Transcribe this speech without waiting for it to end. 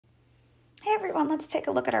everyone, let's take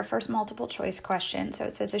a look at our first multiple choice question. So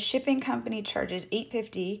it says a shipping company charges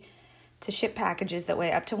 $8.50 to ship packages that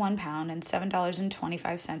weigh up to 1 pound and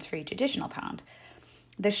 $7.25 for each additional pound.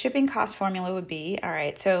 The shipping cost formula would be, all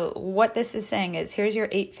right, so what this is saying is here's your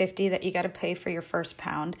 $8.50 that you got to pay for your first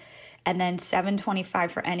pound, and then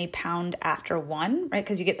 $7.25 for any pound after 1, right?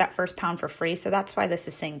 Because you get that first pound for free. So that's why this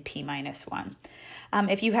is saying P minus 1.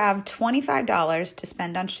 If you have $25 to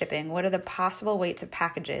spend on shipping, what are the possible weights of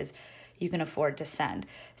packages you can afford to send?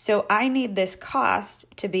 So I need this cost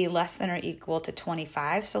to be less than or equal to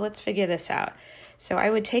 25. So let's figure this out. So I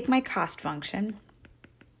would take my cost function,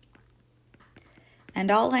 and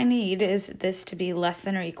all I need is this to be less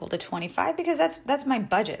than or equal to 25 because that's my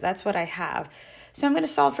budget. That's what I have. So I'm going to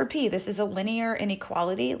solve for P. This is a linear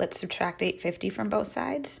inequality. Let's subtract $8.50 from both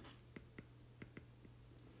sides.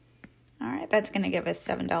 All right, that's going to give us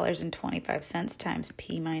 $7.25 times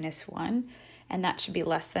P minus 1. And that should be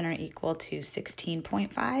less than or equal to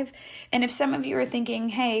 16.5. And if some of you are thinking,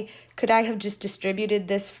 hey, could I have just distributed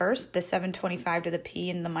this first, the 7.25 to the P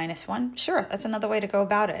and the minus 1? Sure, that's another way to go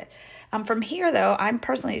about it. From here, though, I'm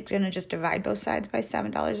personally going to just divide both sides by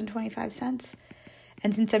 $7.25.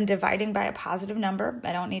 And since I'm dividing by a positive number,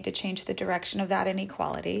 I don't need to change the direction of that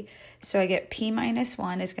inequality. So I get P minus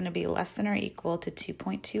 1 is going to be less than or equal to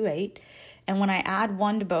 2.28. And when I add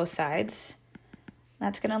 1 to both sides,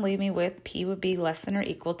 that's going to leave me with P would be less than or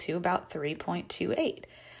equal to about 3.28.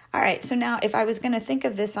 All right, so now if I was going to think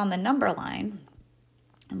of this on the number line,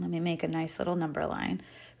 and let me make a nice little number line,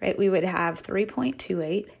 right? We would have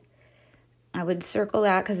 3.28. I would circle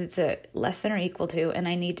that because it's a less than or equal to, and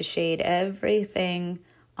I need to shade everything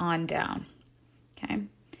on down, okay?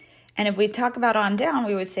 And if we talk about on down,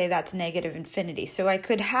 we would say that's negative infinity. So I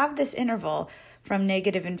could have this interval from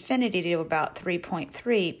negative infinity to about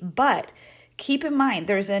 3.3, but keep in mind,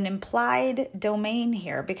 there's an implied domain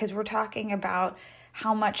here because we're talking about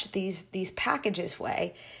how much these packages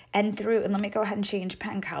weigh and let me go ahead and change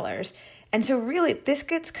pen colors. And so really this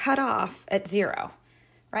gets cut off at 0,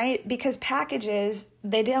 right? Because packages,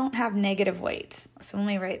 they don't have negative weights. So let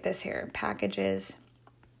me write this here, packages.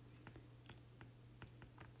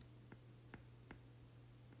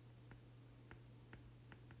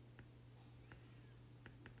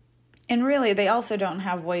 And really, they also don't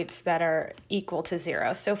have weights that are equal to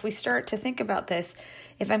 0. So if we start to think about this,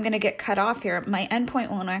 if I'm going to get cut off here, my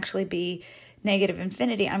endpoint won't actually be negative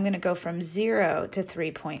infinity. I'm going to go from 0 to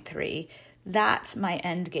 3.3. That's my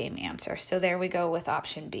end game answer. So there we go with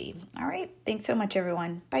option B. All right. Thanks so much,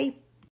 everyone. Bye.